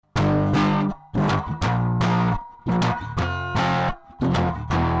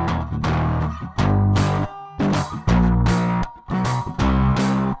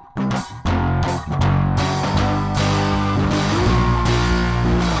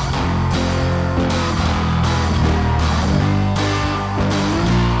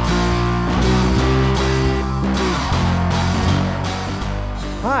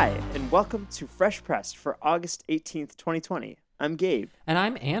and welcome to Fresh Pressed for August 18th, 2020. I'm Gabe. And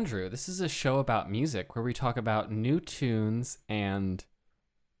I'm Andrew. This is a show about music where we talk about new tunes and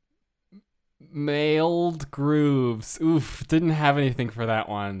mailed grooves. Oof, didn't have anything for that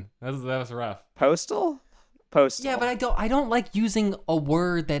one. That was rough. Postal? Yeah, but I don't like using a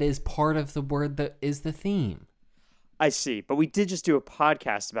word that is part of the word that is the theme. I see, but we did just do a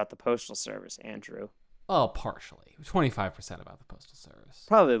podcast about the Postal Service, Andrew. Oh, partially. 25% about the Postal Service.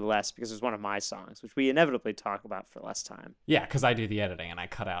 Probably less because it was one of my songs, which we inevitably talk about for less time. Yeah, because I do the editing and I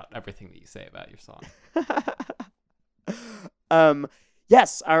cut out everything that you say about your song.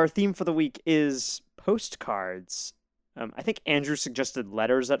 Yes, our theme for the week is postcards. I think Andrew suggested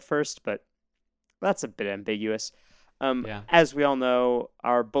letters at first, but that's a bit ambiguous. Yeah. As we all know,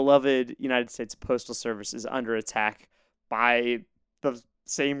 our beloved United States Postal Service is under attack by the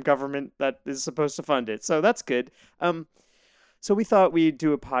same government that is supposed to fund it. So that's good. So we thought we'd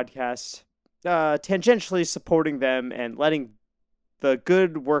do a podcast tangentially supporting them and letting the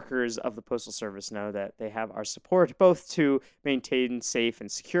good workers of the Postal Service know that they have our support, both to maintain safe and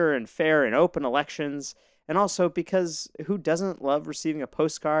secure and fair and open elections, and also because who doesn't love receiving a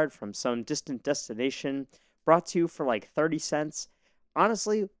postcard from some distant destination brought to you for like 30 cents?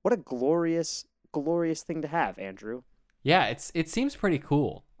 Honestly, what a glorious, glorious thing to have, Andrew. Yeah, it seems pretty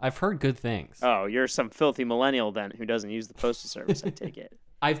cool. I've heard good things. Oh, you're some filthy millennial then who doesn't use the Postal Service, I take it.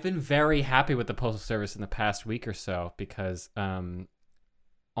 I've been very happy with the Postal Service in the past week or so because on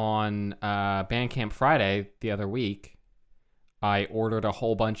Bandcamp Friday the other week, I ordered a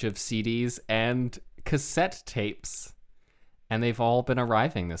whole bunch of CDs and cassette tapes, and they've all been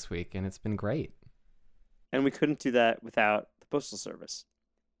arriving this week, and it's been great. And we couldn't do that without the Postal Service.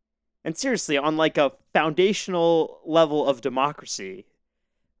 And seriously, on like a foundational level of democracy,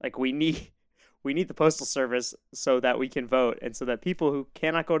 like we need the Postal Service so that we can vote and so that people who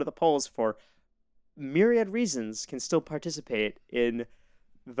cannot go to the polls for myriad reasons can still participate in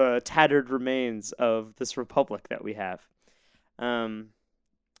the tattered remains of this republic that we have.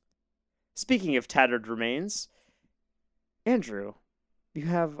 Speaking of tattered remains, Andrew, you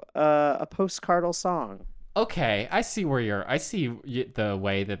have a postcardal song. Okay, I see the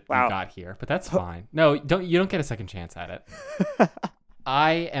way that Wow. you got here, but that's fine. No, you don't get a second chance at it.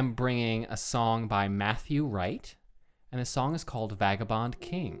 I am bringing a song by Matthew Wright, and the song is called Vagabond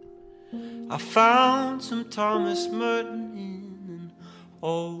King. I found some Thomas Merton in an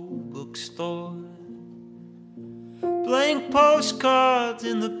old bookstore. Blank postcards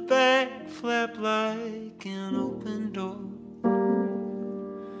in the back flap like an open door.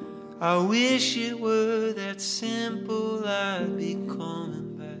 I wish it were that simple, I'd be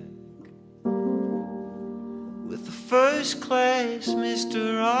coming back with the first class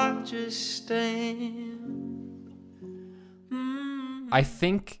Mr. Rogers stamp. I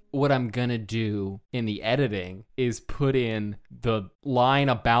think what I'm gonna do in the editing is put in the line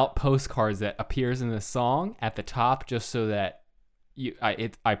about postcards that appears in the song at the top, just so that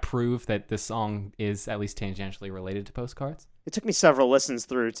I prove that this song is at least tangentially related to postcards. It took me several listens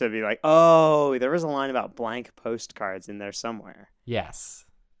through to be like, oh, there was a line about blank postcards in there somewhere. Yes.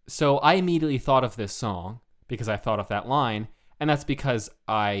 So I immediately thought of this song because I thought of that line, and that's because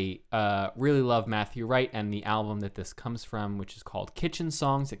I really love Matthew Wright and the album that this comes from, which is called Kitchen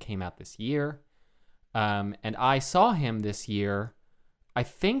Songs. It came out this year. And I saw him this year. I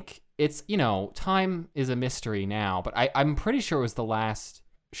think it's, time is a mystery now, but I'm pretty sure it was the last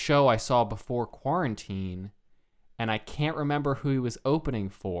show I saw before quarantine. And I can't remember who he was opening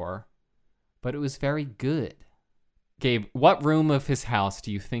for, but it was very good. Gabe, what room of his house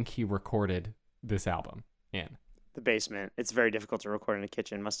do you think he recorded this album in? The basement. It's very difficult to record in a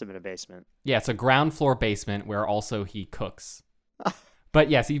kitchen. Must have been a basement. Yeah, it's a ground floor basement where also he cooks. But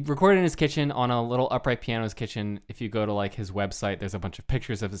yes, he recorded in his kitchen on a little upright piano in his kitchen. If you go to like his website, there's a bunch of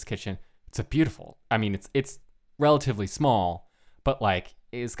pictures of his kitchen. It's it's relatively small, but like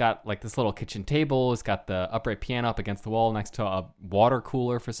it's got like this little kitchen table. It's got the upright piano up against the wall next to a water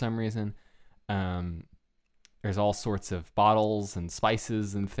cooler for some reason. There's all sorts of bottles and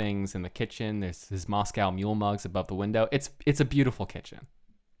spices and things in the kitchen. There's his Moscow Mule mugs above the window. It's a beautiful kitchen.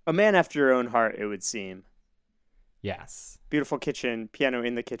 A man after your own heart, it would seem. Yes. Beautiful kitchen, piano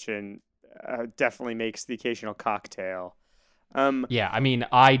in the kitchen, definitely makes the occasional cocktail. Yeah, I mean,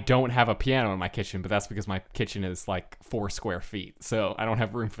 I don't have a piano in my kitchen, but that's because my kitchen is like 4 square feet, so I don't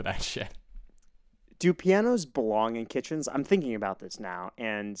have room for that shit. Do pianos belong in kitchens? I'm thinking about this now,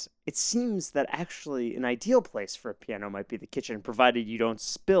 and it seems that actually an ideal place for a piano might be the kitchen, provided you don't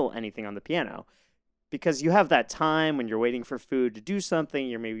spill anything on the piano. Because you have that time when you're waiting for food to do something,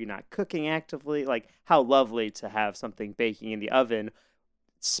 you're maybe not cooking actively. Like, how lovely to have something baking in the oven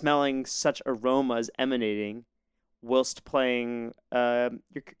smelling such aromas emanating whilst playing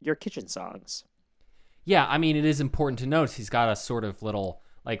your kitchen songs. Yeah, I mean, it is important to notice he's got a sort of little,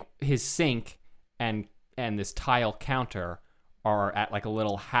 like, his sink and this tile counter are at like a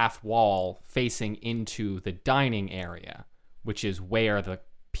little half wall facing into the dining area, which is where the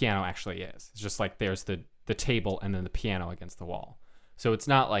piano actually is. It's just like there's the table and then the piano against the wall. So it's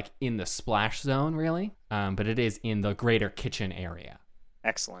not like in the splash zone really, but it is in the greater kitchen area.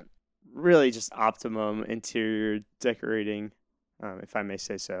 Excellent. Really just optimum interior decorating, if I may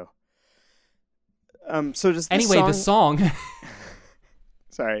say so. So does this anyway, the song...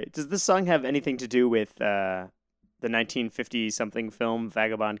 Sorry, does this song have anything to do with the 1950-something film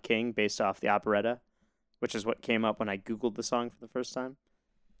Vagabond King, based off the operetta, which is what came up when I Googled the song for the first time?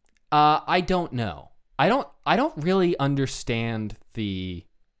 I don't know. I don't really understand the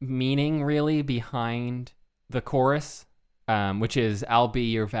meaning really behind the chorus, which is "I'll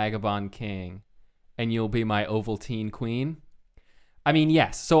be your vagabond king, and you'll be my Ovaltine queen." I mean,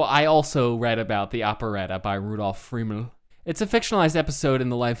 yes. So I also read about the operetta by Rudolf Friml. It's a fictionalized episode in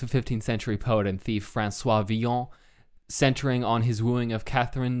the life of 15th century poet and thief François Villon, centering on his wooing of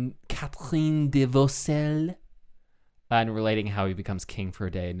Catherine de Vaucelles, and relating how he becomes king for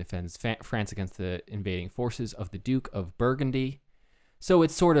a day and defends France against the invading forces of the Duke of Burgundy. So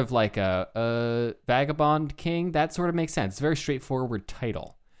it's sort of like a vagabond king. That sort of makes sense. It's a very straightforward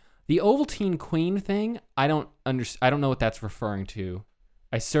title. The Ovaltine Queen thing, I don't know what that's referring to.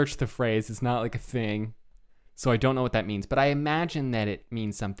 I searched the phrase. It's not like a thing. So I don't know what that means. But I imagine that it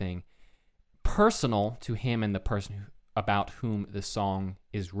means something personal to him and the person about whom the song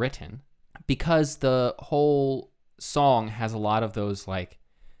is written. Because the whole song has a lot of those, like,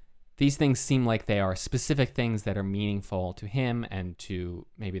 these things seem like they are specific things that are meaningful to him and to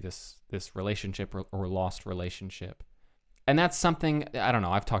maybe this relationship or lost relationship. And that's something, I don't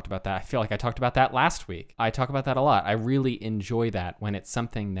know, I've talked about that. I feel like I talked about that last week. I talk about that a lot. I really enjoy that when it's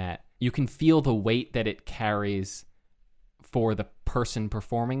something that you can feel the weight that it carries for the person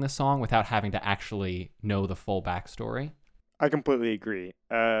performing the song without having to actually know the full backstory. I completely agree.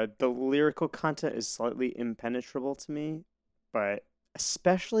 The lyrical content is slightly impenetrable to me, but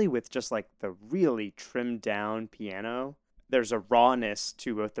especially with just like the really trimmed down piano, there's a rawness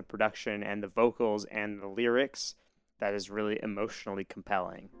to both the production and the vocals and the lyrics that is really emotionally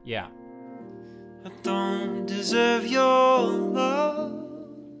compelling. Yeah. I don't deserve your love.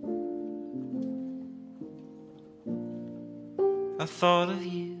 I thought of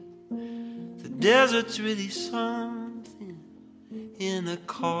you. The desert's really something in a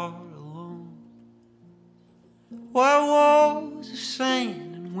car alone. White walls of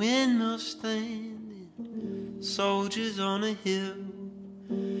sand and windmills standing, soldiers on a hill,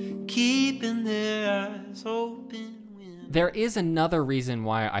 keeping their eyes open. There is another reason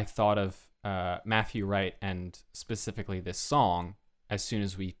why I thought of Matthew Wright and specifically this song as soon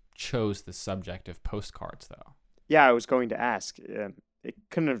as we chose the subject of postcards, though. Yeah, I was going to ask. It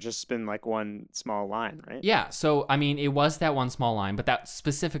couldn't have just been like one small line, right? Yeah, so, I mean, it was that one small line, but that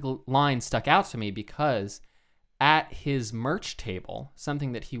specific line stuck out to me because at his merch table,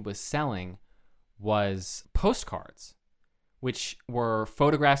 something that he was selling was postcards, which were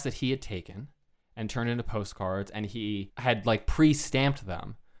photographs that he had taken and turned into postcards, and he had like pre-stamped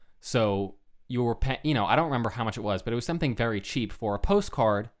them. So you were, I don't remember how much it was, but it was something very cheap for a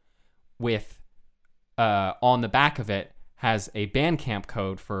postcard with, on the back of it, has a Bandcamp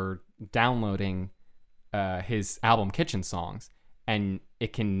code for downloading his album Kitchen Songs, and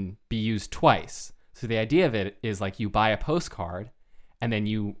it can be used twice. So the idea of it is like you buy a postcard, and then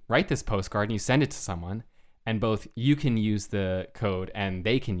you write this postcard and you send it to someone, and both you can use the code and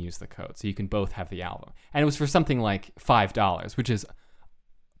they can use the code. So you can both have the album. And it was for something like $5, which is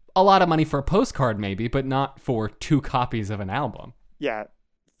a lot of money for a postcard maybe, but not for 2 copies of an album. Yeah,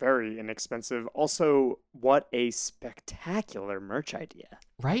 very inexpensive. Also, what a spectacular merch idea.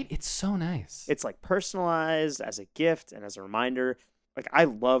 Right? It's so nice. It's like personalized as a gift and as a reminder. Like, I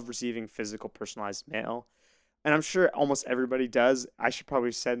love receiving physical personalized mail. And I'm sure almost everybody does. I should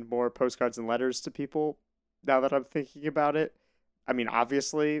probably send more postcards and letters to people now that I'm thinking about it. I mean,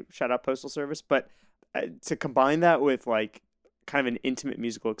 obviously, shout out Postal Service, but to combine that with like kind of an intimate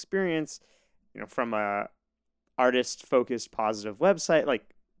musical experience, from a artist-focused positive website,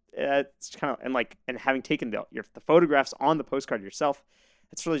 like it's kind of, and having taken the photographs on the postcard yourself,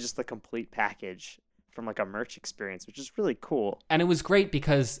 it's really just the complete package from like a merch experience, which is really cool. And it was great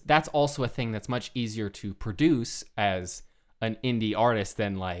because that's also a thing that's much easier to produce as an indie artist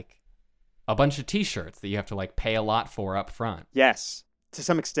than like a bunch of t-shirts that you have to like pay a lot for up front. Yes. To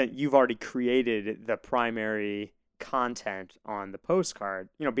some extent, you've already created the primary content on the postcard,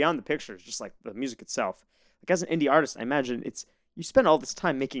 beyond the pictures, just like the music itself. Like as an indie artist, I imagine you spend all this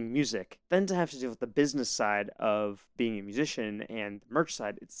time making music, then to have to deal with the business side of being a musician and the merch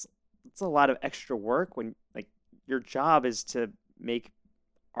side, it's a lot of extra work when like your job is to make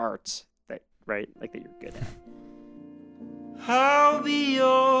art that you're good at. I'll be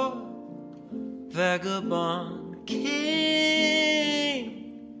your vagabond king.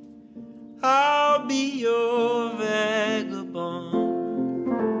 I'll be your vagabond.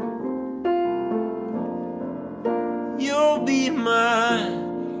 You'll be my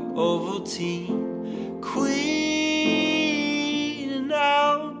Ovaltine queen, and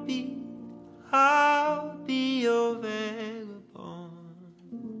I'll be your vagabond.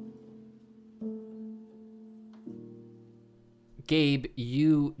 Gabe,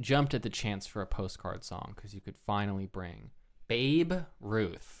 you jumped at the chance for a postcard song because you could finally bring Babe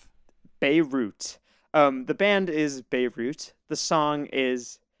Ruth. Beirut. The band is Beirut. The song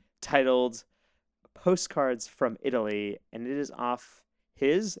is titled Postcards from Italy, and it is off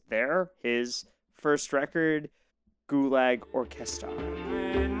his first record, Gulag Orchestra.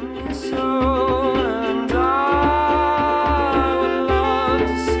 And I would love to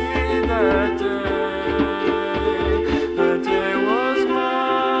see that day. The day was mine.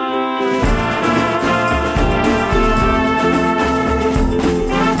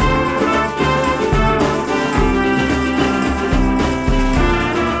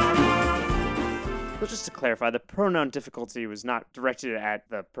 So just to clarify, the pronoun difficulty was not directed at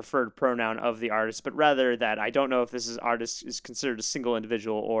the preferred pronoun of the artist, but rather that I don't know if this artist is considered a single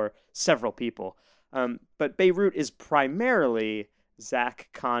individual or several people. But Beirut is primarily Zach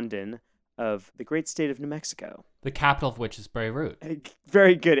Condon of the great state of New Mexico. The capital of which is Beirut.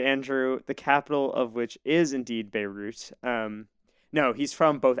 Very good, Andrew. The capital of which is indeed Beirut. No, he's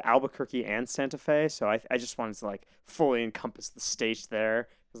from both Albuquerque and Santa Fe, so I just wanted to fully encompass the state there,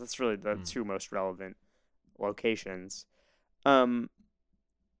 because that's really the two most relevant locations.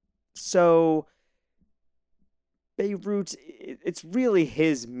 So Beirut, it's really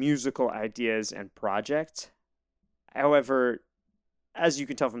his musical ideas and project. However, as you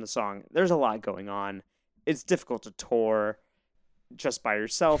can tell from the song, there's a lot going on. It's difficult to tour just by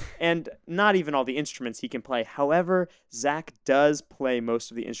yourself, and not even all the instruments he can play. However, Zach does play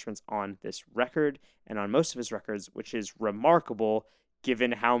most of the instruments on this record and on most of his records, which is remarkable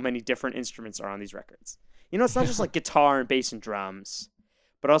given how many different instruments are on these records. It's not just guitar and bass and drums,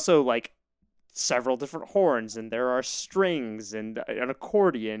 but also several different horns, and there are strings and an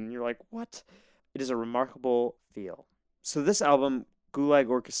accordion. You're like, what? It is a remarkable feel. So this album, Gulag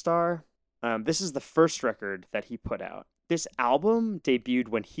Orchestra, this is the first record that he put out. This album debuted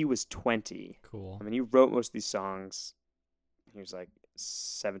when he was 20. Cool. I mean, he wrote most of these songs. He was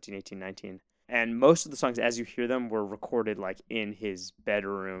 17, 18, 19. And most of the songs, as you hear them, were recorded in his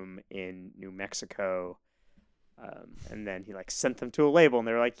bedroom in New Mexico. And then he sent them to a label, and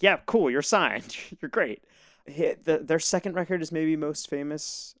they were like, yeah, cool, you're signed. You're great. Their second record is maybe most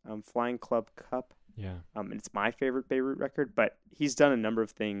famous, Flying Club Cup. Yeah. And it's my favorite Beirut record, but he's done a number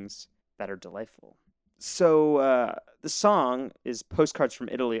of things that are delightful. So the song is Postcards from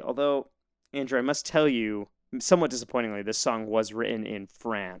Italy, although, Andrew, I must tell you, somewhat disappointingly, this song was written in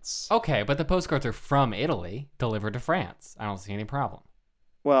France. Okay, but the postcards are from Italy, delivered to France. I don't see any problem.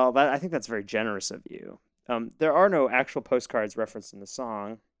 Well, I think that's very generous of you. There are no actual postcards referenced in the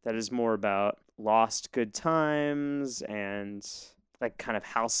song. That is more about lost good times and kind of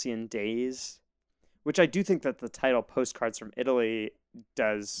halcyon days, which I do think that the title Postcards from Italy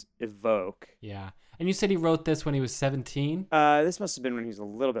does evoke. Yeah. And you said he wrote this when he was 17? This must have been when he was a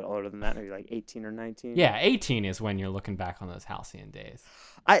little bit older than that, maybe 18 or 19. Yeah, 18 is when you're looking back on those halcyon days.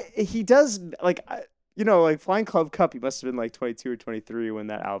 He does, Flying Club Cup, he must have been 22 or 23 when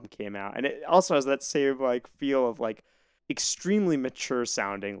that album came out. And it also has that same feel of extremely mature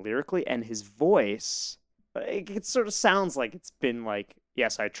sounding lyrically, and his voice, it sort of sounds like it's been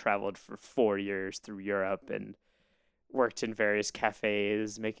yes, I traveled for 4 years through Europe and worked in various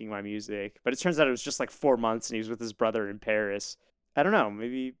cafes making my music, but it turns out it was just 4 months and he was with his brother in Paris. I don't know,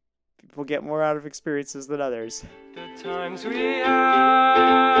 maybe people get more out of experiences than others. The times we had,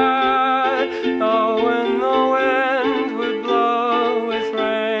 oh, when the wind would blow with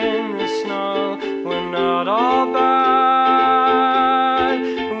rain and snow, were not all bad.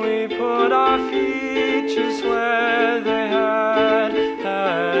 We put our feet just where they had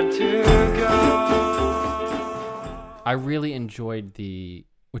to go. I really enjoyed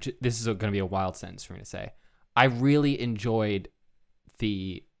this is going to be a wild sentence for me to say. I really enjoyed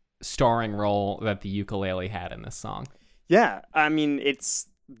the starring role that the ukulele had in this song. Yeah, I mean, it's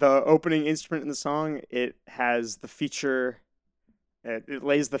the opening instrument in the song, it has the feature. It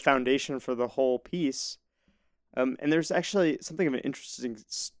lays the foundation for the whole piece. And there's actually something of an interesting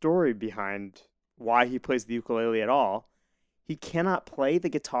story behind why he plays the ukulele at all. He cannot play the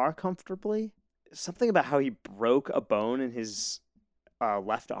guitar comfortably. Something about how he broke a bone in his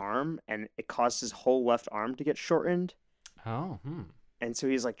left arm, and it caused his whole left arm to get shortened. Oh, And so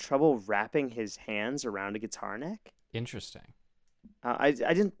he's like trouble wrapping his hands around a guitar neck. Interesting. I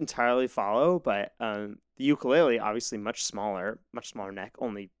didn't entirely follow, but the ukulele, obviously much smaller neck,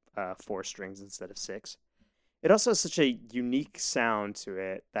 only 4 strings instead of 6. It also has such a unique sound to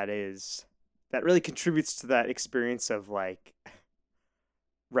it that really contributes to that experience of like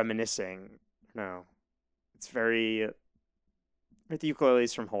reminiscing. No, it's very. The ukulele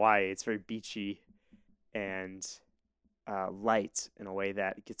is from Hawaii. It's very beachy and light in a way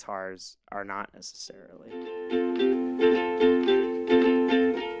that guitars are not necessarily.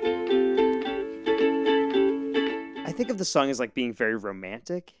 I think of the song as like being very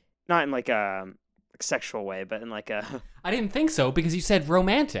romantic, not in like a sexual way, but in like a. I didn't think so because you said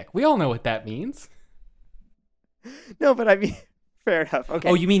romantic. We all know what that means. No, but I mean, fair enough. Okay.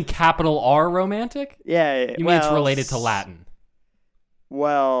 Oh, you mean capital R romantic? Yeah. You mean it's related to Latin?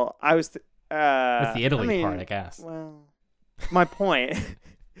 Well, I was. With the Italy part, I guess. Well, my point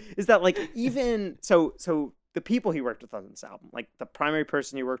is that like even so the people he worked with on this album, like the primary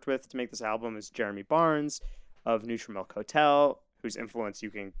person he worked with to make this album is Jeremy Barnes of Neutral Milk Hotel, whose influence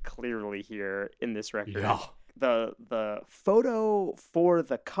you can clearly hear in this record. Yeah. The photo for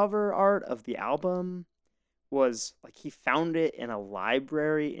the cover art of the album was like he found it in a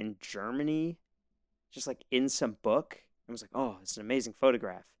library in Germany, just like in some book. I was like, oh, it's an amazing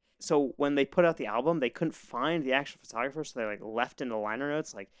photograph. So when they put out the album, they couldn't find the actual photographer, so they like left in the liner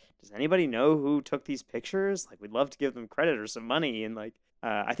notes like, does anybody know who took these pictures? Like, we'd love to give them credit or some money. And like,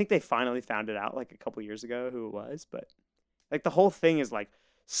 I think they finally found it out like a couple years ago who it was, but like the whole thing is like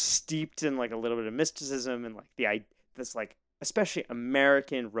steeped in like a little bit of mysticism and like this like especially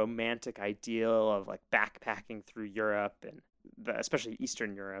American romantic ideal of like backpacking through Europe and especially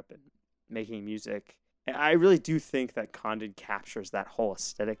Eastern Europe and making music. And I really do think that Condon captures that whole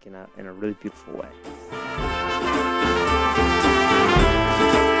aesthetic in a really beautiful way.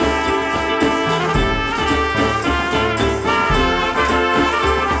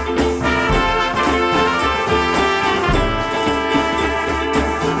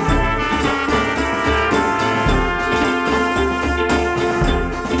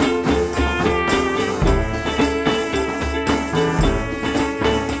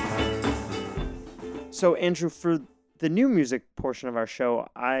 So, Andrew, for the new music portion of our show,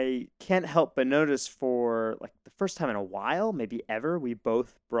 I can't help but notice for like the first time in a while, maybe ever, we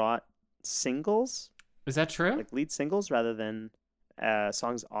both brought singles. Is that true? Like lead singles rather than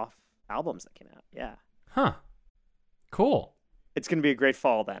songs off albums that came out. Yeah. Huh. Cool. It's going to be a great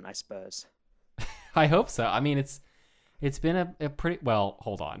fall then, I suppose. I hope so. I mean, it's been a pretty... Well,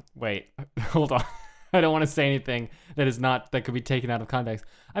 hold on. Wait. Hold on. I don't want to say anything that could be taken out of context.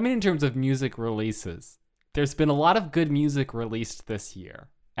 I mean, in terms of music releases, there's been a lot of good music released this year,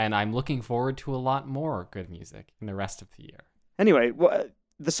 and I'm looking forward to a lot more good music in the rest of the year. Anyway,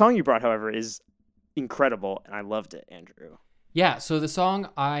 the song you brought, however, is incredible, and I loved it, Andrew. Yeah, so the song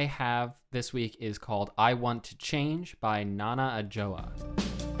I have this week is called I Want to Change by Nana Adjoa.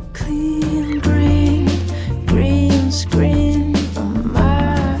 Clean green screen on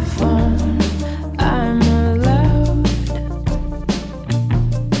my phone. I'm allowed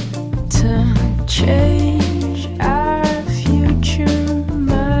to change our future,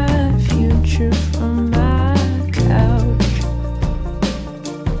 my future from my couch.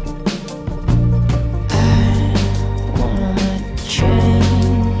 I wanna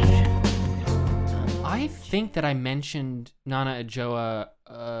change. I think that I mentioned Nana Adjoa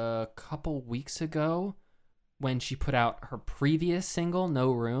a couple weeks ago when she put out her previous single,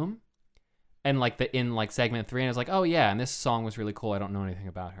 No Room. And in segment 3, and I was like, oh yeah, and this song was really cool. I don't know anything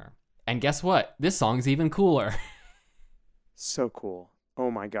about her. And guess what? This song's even cooler. So cool.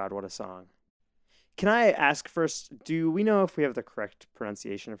 Oh my God, what a song. Can I ask first, do we know if we have the correct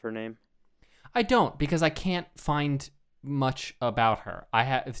pronunciation of her name? I don't, because I can't find much about her.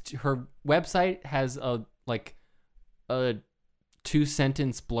 Her website has a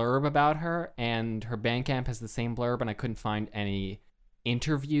 2-sentence blurb about her, and her Bandcamp has the same blurb, and I couldn't find any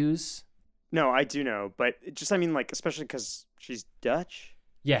interviews. No, I do know, but especially because she's Dutch.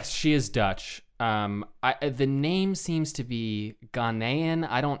 Yes, she is Dutch. The name seems to be Ghanaian.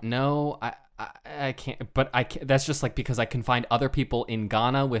 I don't know. I can't, but that's just because I can find other people in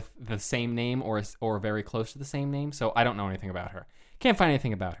Ghana with the same name or very close to the same name. So I don't know anything about her. Can't find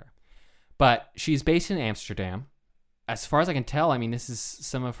anything about her. But she's based in Amsterdam. As far as I can tell, I mean, this is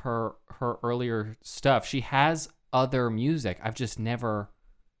some of her earlier stuff. She has other music. I've just never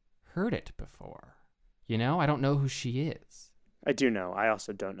heard it before. You know, I don't know who she is. I do know. I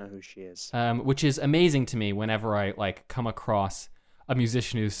also don't know who she is. Which is amazing to me whenever I like come across a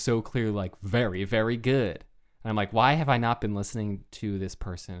musician who's so clearly like very, very good. And I'm like, why have I not been listening to this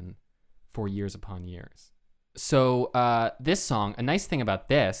person for years upon years? So this song, a nice thing about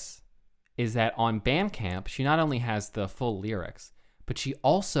this is that on Bandcamp, she not only has the full lyrics, but she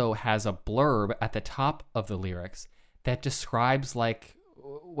also has a blurb at the top of the lyrics that describes like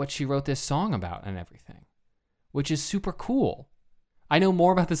what she wrote this song about and everything, which is super cool. I know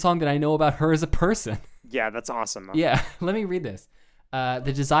more about the song than I know about her as a person. Yeah, that's awesome. Yeah, let me read this.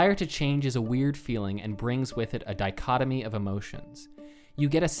 The desire to change is a weird feeling and brings with it a dichotomy of emotions. You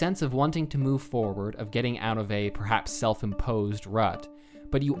get a sense of wanting to move forward, of getting out of a perhaps self-imposed rut,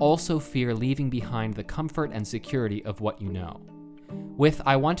 but you also fear leaving behind the comfort and security of what you know. With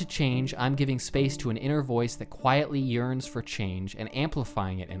I Want to Change, I'm giving space to an inner voice that quietly yearns for change and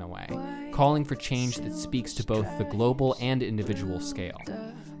amplifying it in a way, calling for change that speaks to both the global and individual scale.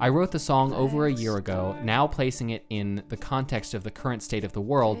 I wrote the song over a year ago. Now placing it in the context of the current state of the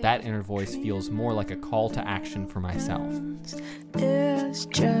world, that inner voice feels more like a call to action for myself. It's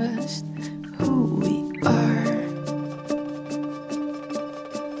just who we are.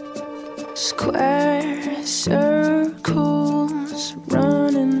 Square circles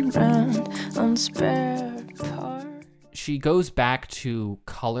running round on spare parts. She goes back to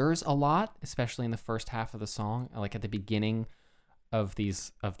colors a lot, especially in the first half of the song, like at the beginning of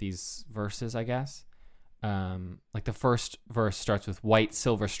these verses, I guess. Like the first verse starts with white,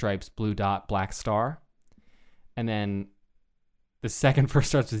 silver stripes, blue dot, black star. And then the second verse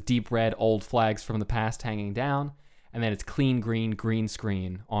starts with deep red, old flags from the past hanging down. And then it's clean green, green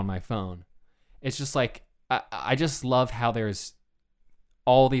screen on my phone. It's just like, I just love how there's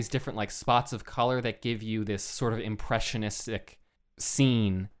all these different like spots of color that give you this sort of impressionistic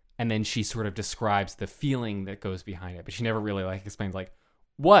scene. And then she sort of describes the feeling that goes behind it. But she never really like explains like,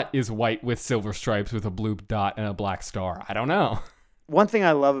 what is white with silver stripes with a blue dot and a black star? I don't know. One thing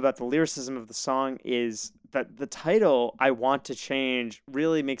I love about the lyricism of the song is that the title, I Want to Change,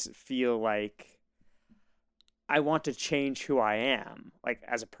 really makes it feel like I want to change who I am, like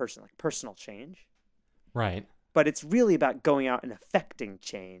as a person, like personal change. Right. But it's really about going out and affecting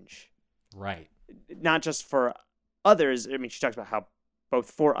change. Right. Not just for others. I mean, she talks about how both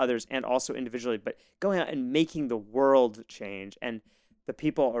for others and also individually, but going out and making the world change and the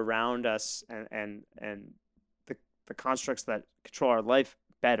people around us and the constructs that control our life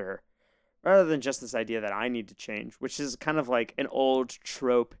better, rather than just this idea that I need to change, which is kind of like an old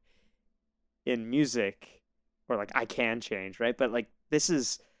trope in music. Or like I can change, right? But like this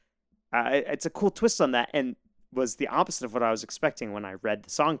is, it's a cool twist on that, and was the opposite of what I was expecting when I read the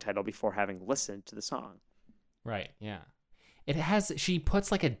song title before having listened to the song. Right. Yeah. She puts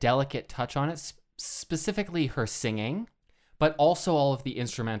like a delicate touch on it, specifically her singing, but also all of the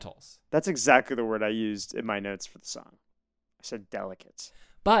instrumentals. That's exactly the word I used in my notes for the song. I said delicate.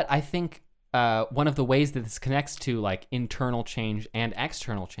 But I think one of the ways that this connects to like internal change and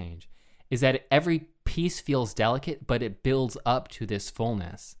external change is that every piece feels delicate, but it builds up to this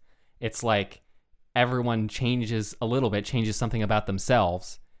fullness. It's like everyone changes a little bit, changes something about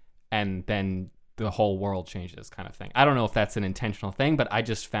themselves, and then the whole world changes kind of thing. I don't know if that's an intentional thing, but I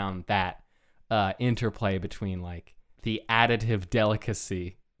just found that interplay between like the additive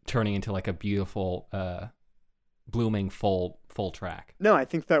delicacy turning into like a beautiful, blooming full track. No, I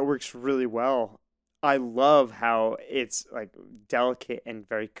think that works really well. I love how it's like delicate and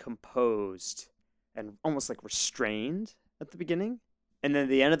very composed and almost like restrained at the beginning. And then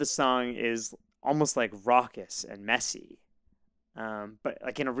the end of the song is almost like raucous and messy, but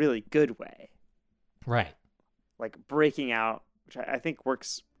like in a really good way. Right. Like breaking out, which I think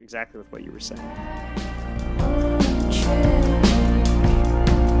works exactly with what you were saying.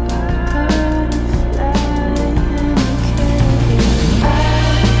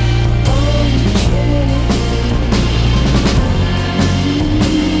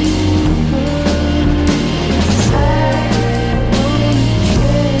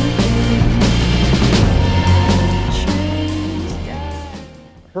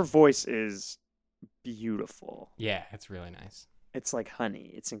 Her voice is beautiful. Yeah, it's really nice. It's like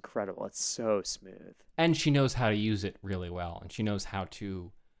honey. It's incredible. It's so smooth. And she knows how to use it really well. And she knows how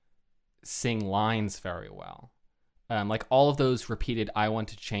to sing lines very well. Like all of those repeated, I want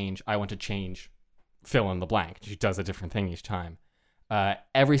to change, fill in the blank. She does a different thing each time.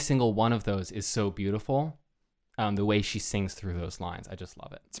 Every single one of those is so beautiful. The way she sings through those lines, I just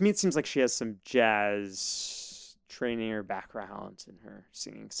love it. To me, it seems like she has some jazz training or background in her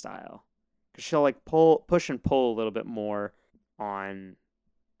singing style, because she'll like push and pull a little bit more on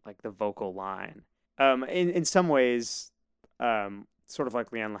like the vocal line. In some ways, sort of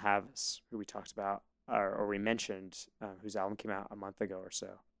like Lianne La Havas, who we talked about or we mentioned, whose album came out a month ago or so.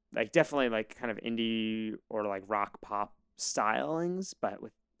 Like definitely like kind of indie or like rock pop stylings, but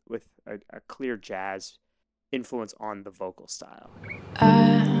with a clear jazz influence on the vocal style.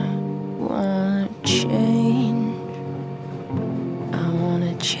 I wanna change. I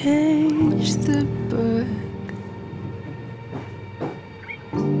wanna change the book.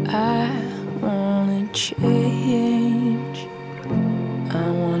 I wanna change. I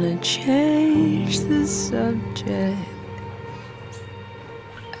wanna change the subject.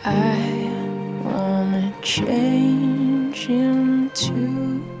 I wanna change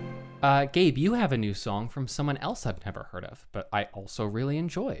into. Gabe, you have a new song from someone else I've never heard of, but I also really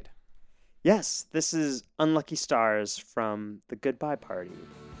enjoyed. Yes, this is Unlucky Stars from The Goodbye Party.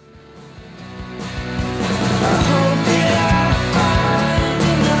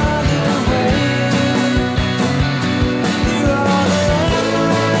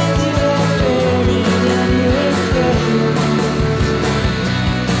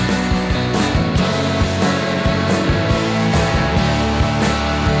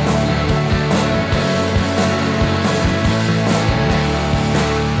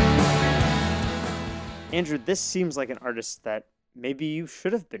 Andrew, this seems like an artist that maybe you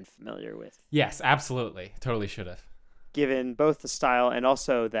should have been familiar with, Yes, absolutely. Totally should have. given both the style and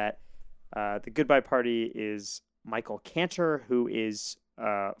also that The Goodbye Party is Michael Cantor, who is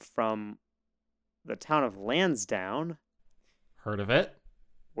from the town of Lansdowne, Heard of it?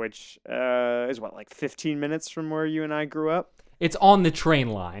 which is what, like 15 minutes from where you and I grew up? It's on the train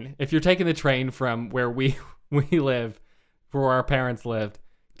line. If you're taking the train from where we live, where our parents lived,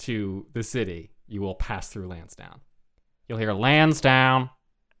 to the city, you will pass through Lansdowne. You'll hear Lansdowne.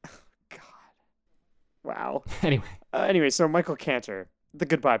 God. Wow. Anyway, So Michael Cantor, The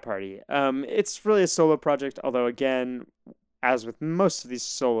Goodbye Party. It's really a solo project, although again, as with most of these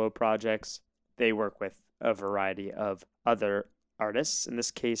solo projects, they work with a variety of other artists. In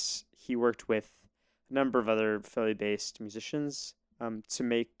this case, he worked with a number of other Philly-based musicians to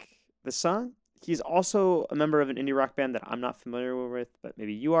make the song. He's also a member of an indie rock band that I'm not familiar with, but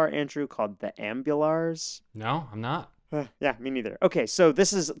maybe you are, Andrew, called The Ambulars. no, I'm not. Yeah, me neither. Okay, so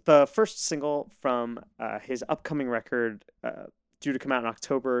this is the first single from his upcoming record due to come out in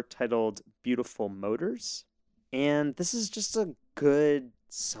October, titled Beautiful Motors. And this is just a good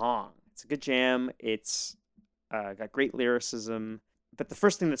song. It's a good jam. It's got great lyricism. But the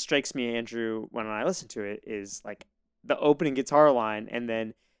first thing that strikes me, Andrew, when I listen to it is like the opening guitar line, and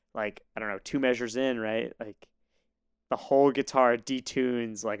then like, I don't know, 2 measures in, right? Like the whole guitar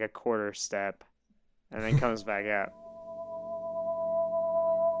detunes like a quarter step and then comes back out.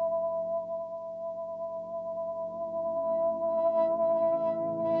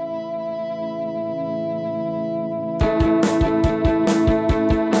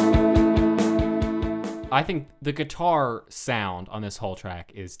 I think the guitar sound on this whole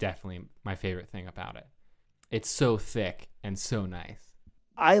track is definitely my favorite thing about it. It's so thick and so nice.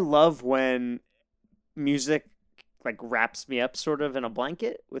 I love when music like wraps me up sort of in a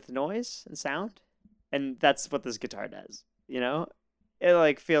blanket with noise and sound. And that's what this guitar does, you know? It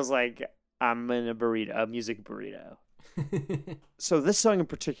like feels like I'm in a music burrito. So this song in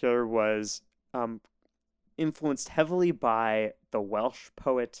particular was influenced heavily by the Welsh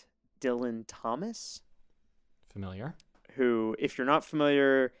poet Dylan Thomas. Familiar? Who, if you're not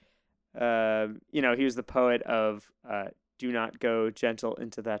familiar, he was the poet of Do Not Go Gentle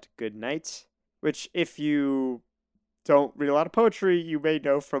Into That Good Night, which if you don't read a lot of poetry, you may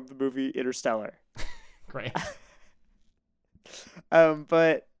know from the movie Interstellar. Great.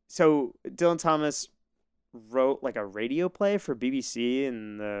 But so Dylan Thomas wrote like a radio play for BBC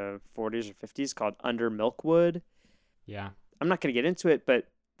in the 40s or 50s called Under Milkwood. Yeah. I'm not going to get into it, but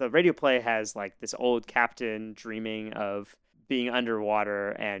the radio play has like this old captain dreaming of being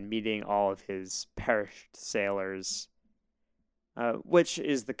underwater and meeting all of his perished sailors, which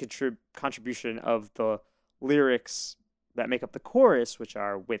is the contribution of the lyrics that make up the chorus, which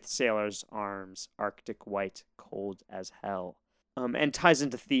are "with sailors' arms, Arctic white, cold as hell," and ties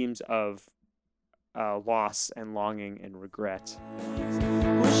into themes of loss and longing and regret.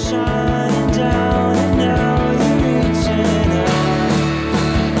 We're shining down and now you're reaching out.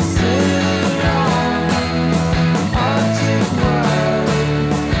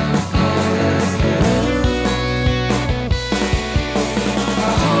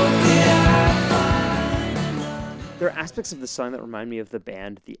 There are aspects of the song that remind me of the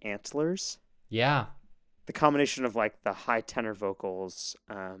band The Antlers. Yeah. The combination of like the high tenor vocals.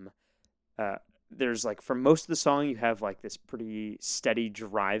 There's like for most of the song you have like this pretty steady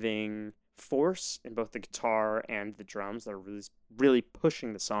driving force in both the guitar and the drums that are really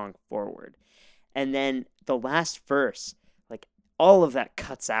pushing the song forward. And then the last verse, like all of that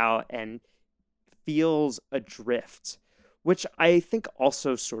cuts out and feels adrift, which I think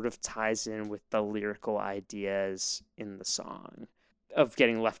also sort of ties in with the lyrical ideas in the song of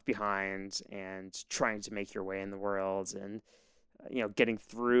getting left behind and trying to make your way in the world and, getting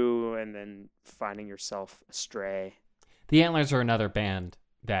through and then finding yourself astray. The Antlers are another band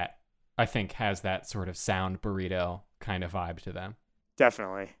that I think has that sort of sound burrito kind of vibe to them.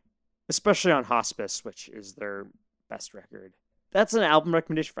 Definitely. Especially on Hospice, which is their best record. That's an album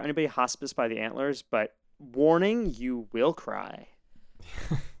recommendation for anybody. Hospice by the Antlers, but warning, you will cry.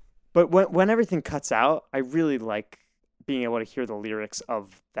 But when everything cuts out, I really like being able to hear the lyrics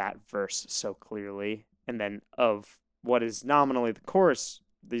of that verse so clearly, and then of what is nominally the chorus,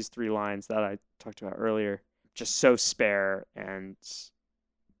 these 3 lines that I talked about earlier, just so spare and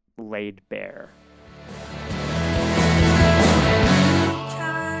laid bare.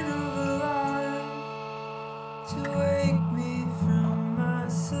 Kind of alive to wake me from my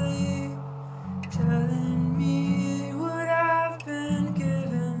sleep, telling me what I've been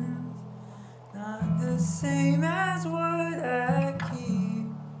given, not the same as what I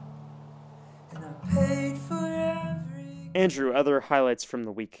keep, and I paid for every. Andrew, other highlights from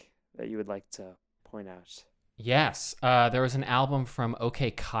the week that you would like to point out? Yes. There was an album from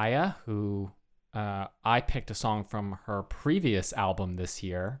OK Kaya, who I picked a song from her previous album this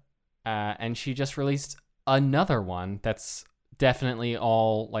year. And she just released another one that's definitely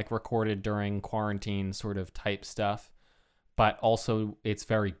all like recorded during quarantine sort of type stuff. But also it's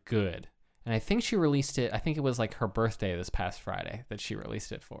very good. And I think she released it, I think it was like her birthday this past Friday that she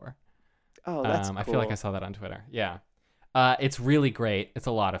released it for. Oh, that's cool. I feel like I saw that on Twitter. Yeah. It's really great. It's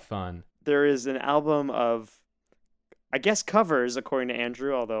a lot of fun. There is an album of, I guess, covers, according to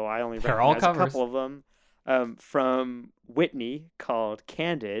Andrew, although I only They're all recognize a covers. couple of them, from Whitney called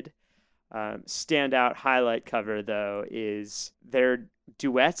Candid. Standout highlight cover, though, is their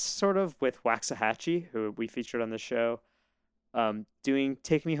duets, sort of, with Waxahachie, who we featured on the show, doing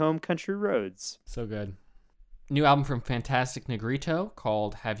Take Me Home Country Roads. So good. New album from Fantastic Negrito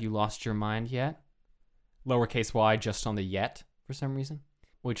called Have You Lost Your Mind Yet? Lowercase y just on the yet for some reason,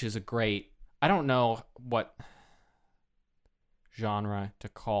 which is a great, I don't know what genre to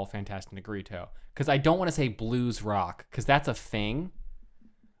call Fantastic Negrito, because I don't want to say blues rock, because that's a thing,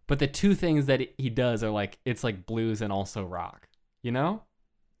 but the two things that he does are like, it's like blues and also rock, you know?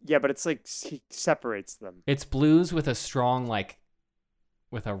 Yeah, but it's like he separates them. It's blues with a strong, like,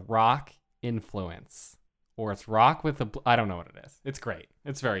 with a rock influence, or it's rock with I don't know what it is. It's great.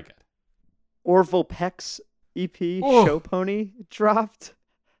 It's very good. Orville Peck's EP, Oh. Show Pony, dropped.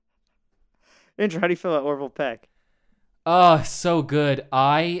 Andrew, how do you feel about Orville Peck? Oh, so good.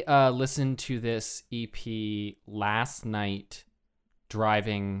 I listened to this EP last night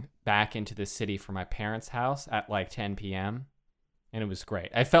driving back into the city from my parents' house at like 10 p.m. And it was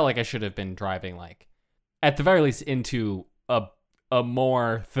great. I felt like I should have been driving, like, at the very least, into a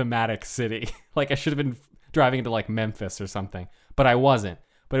more thematic city. Like, I should have been driving into like Memphis or something, but I wasn't.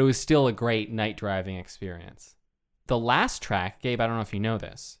 But it was still a great night driving experience. The last track, Gabe, I don't know if you know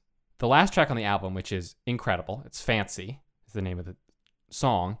this. The last track on the album, which is incredible, it's Fancy, is the name of the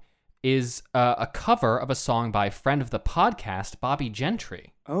song, is a cover of a song by friend of the podcast, Bobby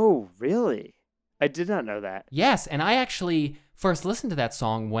Gentry. Oh, really? I did not know that. Yes, and I actually first listened to that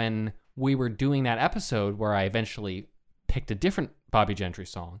song when we were doing that episode where I eventually picked a different Bobby Gentry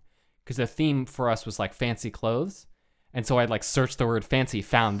song, because the theme for us was like fancy clothes. And so I'd like searched the word fancy,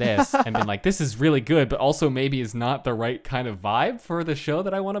 found this, and been like, this is really good, but also maybe is not the right kind of vibe for the show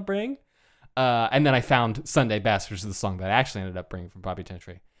that I want to bring. And then I found Sunday Best, which is the song that I actually ended up bringing from Bobby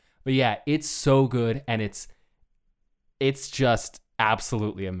Gentry. But yeah, it's so good, and it's just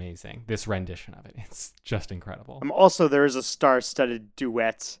absolutely amazing, this rendition of it. It's just incredible. Also, there is a star-studded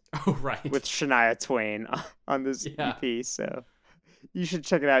duet Oh, right. with Shania Twain on this Yeah. EP, so you should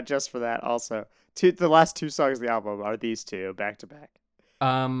check it out just for that also. The last 2 songs of the album are these 2, back to back.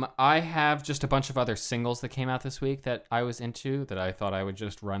 I have just a bunch of other singles that came out this week that I was into that I thought I would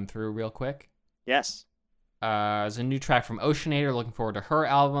just run through real quick. Yes. There's a new track from Oceanator, looking forward to her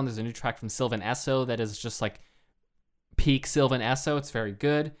album. There's a new track from Sylvan Esso that is just like peak Sylvan Esso. It's very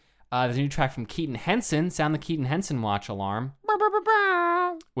good. There's a new track from Keaton Henson, sound the Keaton Henson watch alarm,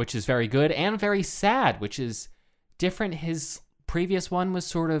 which is very good and very sad, which is different. His previous one was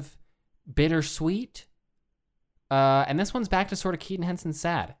sort of bittersweet. And this one's back to sort of Keaton Henson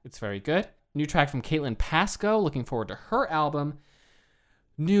sad. It's very good. New track from Caitlin Pascoe. Looking forward to her album.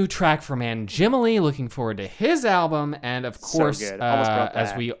 New track from Angimile. Looking forward to his album. And of course, So good. Almost brought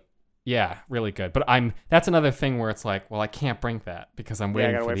that. Yeah, really good. But that's another thing where it's like, well, I can't bring that because I'm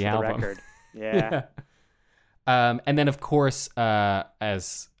waiting I gotta for wait the for album. the record. Yeah. And then, of course,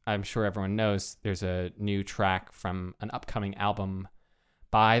 as I'm sure everyone knows, there's a new track from an upcoming album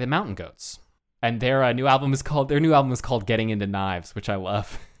by the Mountain Goats, and their new album is called Getting Into Knives, which I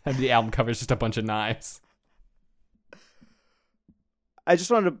love. And the album cover is just a bunch of knives. I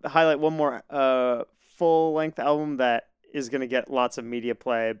just wanted to highlight one more full-length album that is going to get lots of media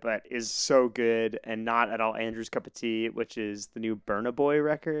play, but is so good and not at all Andrew's cup of tea, which is the new Burna Boy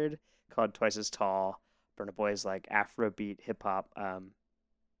record called Twice as Tall. Burna Boy is like Afrobeat hip-hop.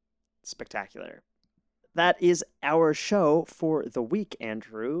 Spectacular. That is our show for the week,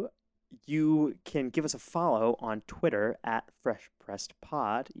 Andrew. You can give us a follow on Twitter at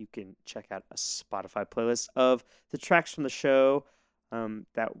FreshPressedPod. You can check out a Spotify playlist of the tracks from the show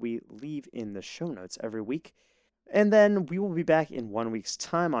that we leave in the show notes every week. And then we will be back in 1 week's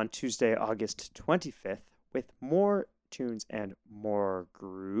time on Tuesday, August 25th with more tunes and more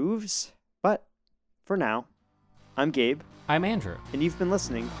grooves. But for now, I'm Gabe. I'm Andrew. And you've been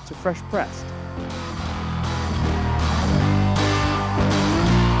listening to Fresh Pressed.